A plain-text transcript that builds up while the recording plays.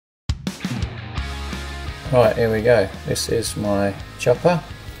Right, here we go. This is my chopper.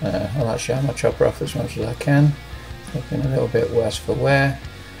 I like to show my chopper off as much as I can. It's looking a little bit worse for wear,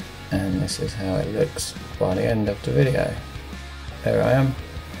 and this is how it looks by the end of the video. There I am.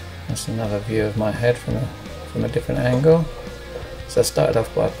 That's another view of my head from a different angle. So I started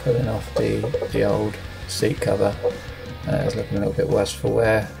off by pulling off the old seat cover. It was looking a little bit worse for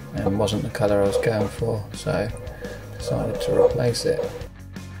wear and wasn't the colour I was going for, so I decided to replace it.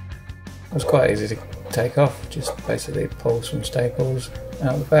 It was quite easy to take off, just basically pull some staples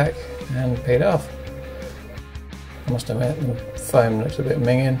out the back and peel it off. I must admit the foam looks a bit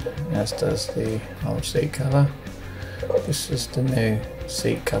minging, as does the old seat cover. This is the new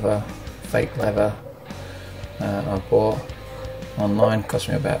seat cover, fake leather, I bought online. Cost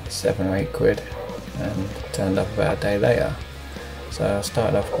me about 7 or 8 quid and turned up about a day later. So I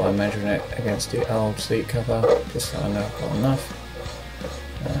started off by measuring it against the old seat cover, just so I know I've got enough.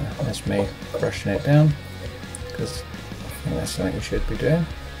 That's me brushing it down, because I think that's something you should be doing.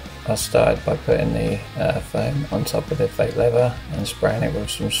 I started by putting the foam on top of the fake leather and spraying it with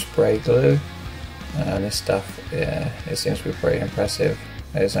some spray glue. This stuff, yeah, it seems to be pretty impressive.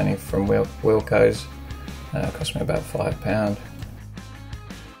 It's only from Wilko's. It cost me about £5.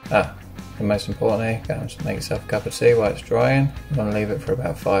 And most importantly, go and make yourself a cup of tea while it's drying. You want to leave it for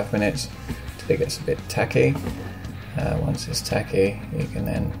about 5 minutes till it gets a bit tacky. Once it's tacky, you can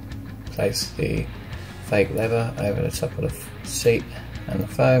then place the fake leather over the top of the seat and the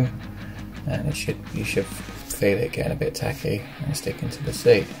foam, and you should feel it getting a bit tacky and sticking to the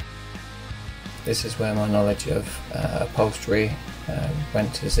seat. This is where my knowledge of upholstery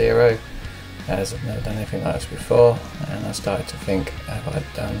went to zero, as I've never done anything like this before, and I started to think,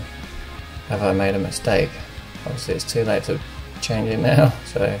 have I made a mistake? Obviously it's too late to change it now,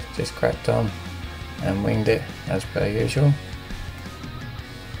 so just cracked on and winged it as per usual.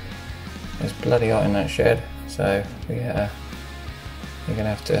 It's bloody hot in that shed, so you're gonna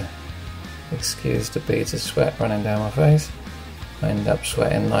have to excuse the beads of sweat running down my face. I ended up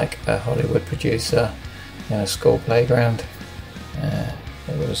sweating like a Hollywood producer in a school playground.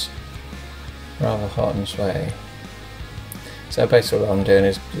 It was rather hot and sweaty. So basically what I'm doing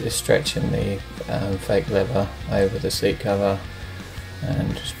is stretching the fake leather over the seat cover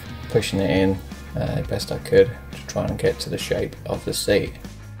and just pushing it in the best I could to try and get to the shape of the seat.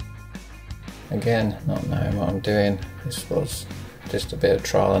 Again, not knowing what I'm doing, this was just a bit of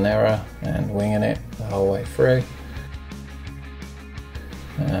trial and error and winging it the whole way through.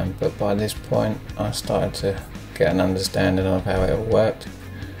 But by this point I started to get an understanding of how it all worked,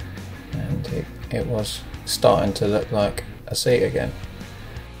 and it was starting to look like a seat again.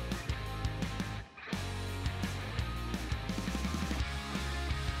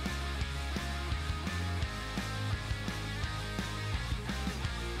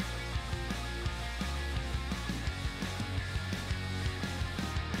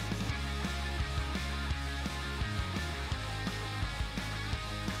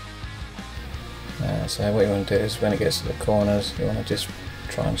 So what you want to do is when it gets to the corners, you want to just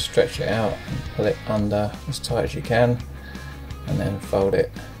try and stretch it out and pull it under as tight as you can, and then fold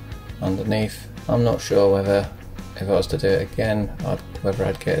it underneath. I'm not sure whether, if I was to do it again, whether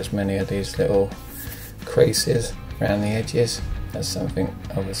I'd get as many of these little creases around the edges. That's something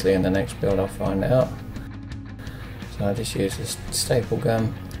obviously in the next build I'll find out. So I just use this staple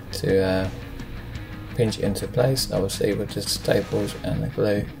gun to pinch it into place. Obviously with the staples and the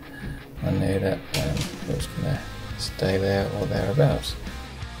glue, I knew that it was going to stay there or thereabouts.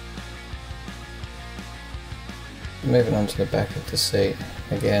 Moving on to the back of the seat,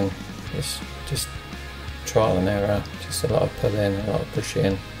 again, just trial and error, just a lot of pulling, a lot of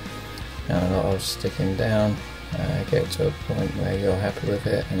pushing, and a lot of sticking down. Get to a point where you're happy with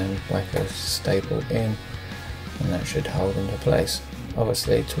it, and then whack a staple in, and that should hold into place.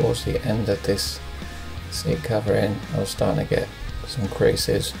 Obviously towards the end of this seat covering, I was starting to get some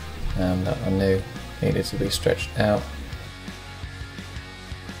creases that I knew needed to be stretched out.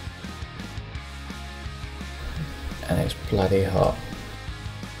 And it's bloody hot.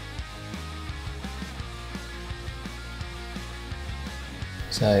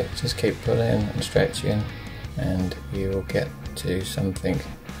 So just keep pulling and stretching, and you will get to something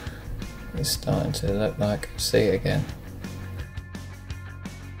that's starting to look like a seat again.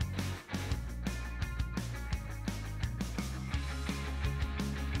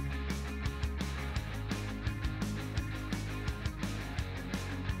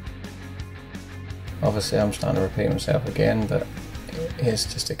 Obviously I'm starting to repeat myself again, but it's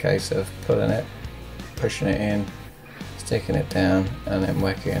just a case of pulling it, pushing it in, sticking it down, and then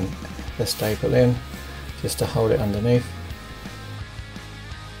whacking the staple in just to hold it underneath.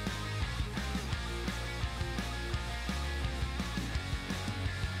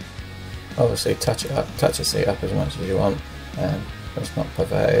 obviously touch the seat up as much as you want. It's not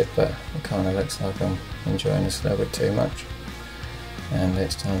perverted, but it kind of looks like I'm enjoying this a little bit too much. And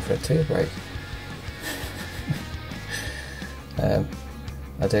it's time for a tea break.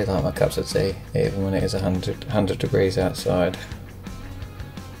 I do like my cups of tea, even when it is 100 degrees outside.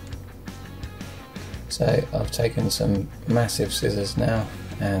 So I've taken some massive scissors now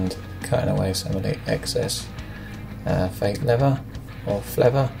and cutting away some of the excess fake leather or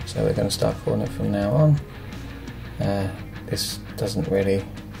fleather, so we're going to start calling it from now on. This doesn't really,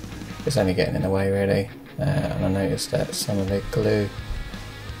 it's only getting in the way really, and I noticed that some of the glue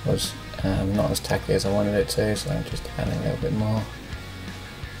was not as tacky as I wanted it to, so I'm just adding a little bit more.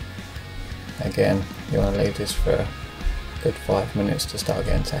 Again, you want to leave this for a good 5 minutes to start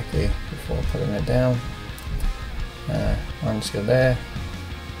getting tacky before putting it down. Once you're there,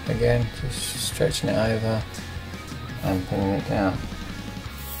 again just stretching it over and putting it down.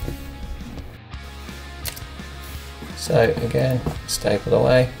 So again, staple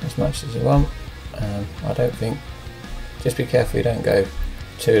away as much as you want. I don't think, just be careful you don't go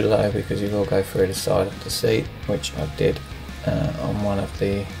too low, because you will go through the side of the seat, which I did on one of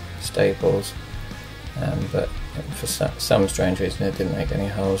the staples, but for some strange reason it didn't make any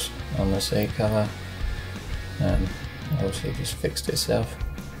holes on the seat cover. Obviously it just fixed itself.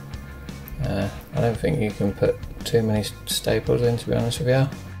 I don't think you can put too many staples in, to be honest with you.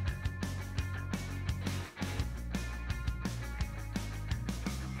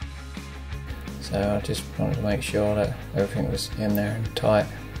 So I just wanted to make sure that everything was in there and tight,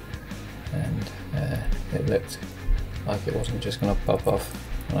 and it looked like it wasn't just going to pop off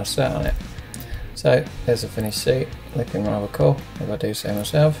when I sat on it. So there's the finished seat, looking rather cool, if I do say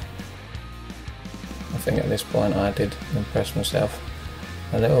myself. I think at this point I did impress myself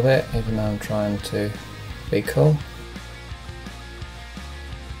a little bit, even though I'm trying to be cool.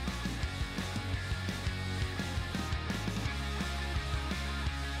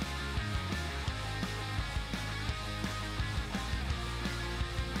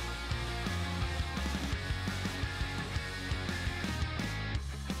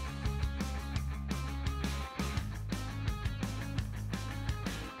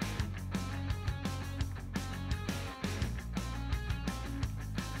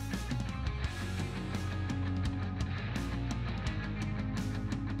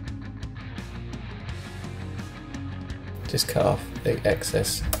 Just cut off the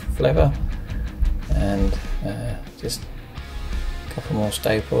excess leather and just a couple more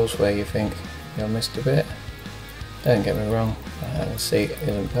staples where you think you'll missed a bit. Don't get me wrong, the seat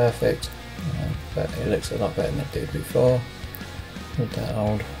isn't perfect, but it looks a lot better than it did before with that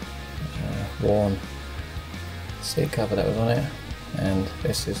old worn seat cover that was on it. And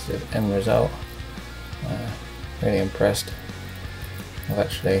this is the end result. Really impressed. I've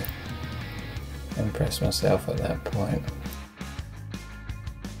actually impressed myself at that point.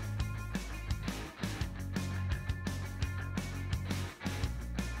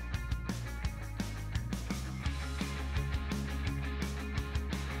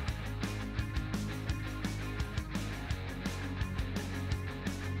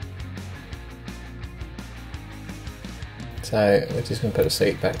 So we're just going to put the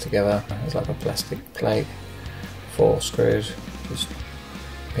seat back together. It's like a plastic plate, 4 screws, just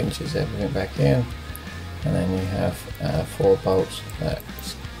pinches everything back in, and then you have 4 bolts that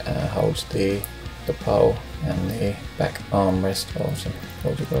holds the pole and the back armrest, or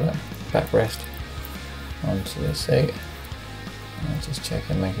what do you call it, backrest, onto the seat. And just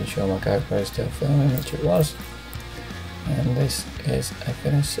checking, making sure my GoPro is still filming, which it was. And this is a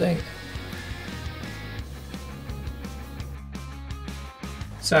finished seat.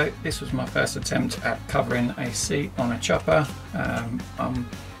 So this was my first attempt at covering a seat on a chopper. I'm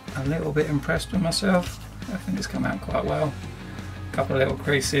a little bit impressed with myself. I think it's come out quite well. A couple of little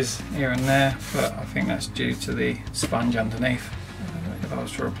creases here and there, but I think that's due to the sponge underneath. If I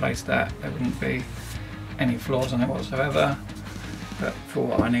was to replace that, there wouldn't be any flaws on it whatsoever. But for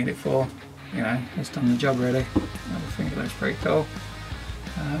what I need it for, you know, it's done the job really. I think it looks pretty cool.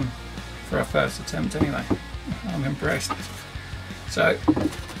 For a first attempt anyway, I'm impressed. So,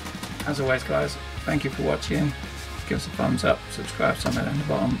 as always guys, thank you for watching. Give us a thumbs up, subscribe somewhere down the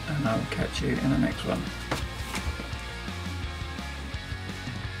bottom, and I will catch you in the next one.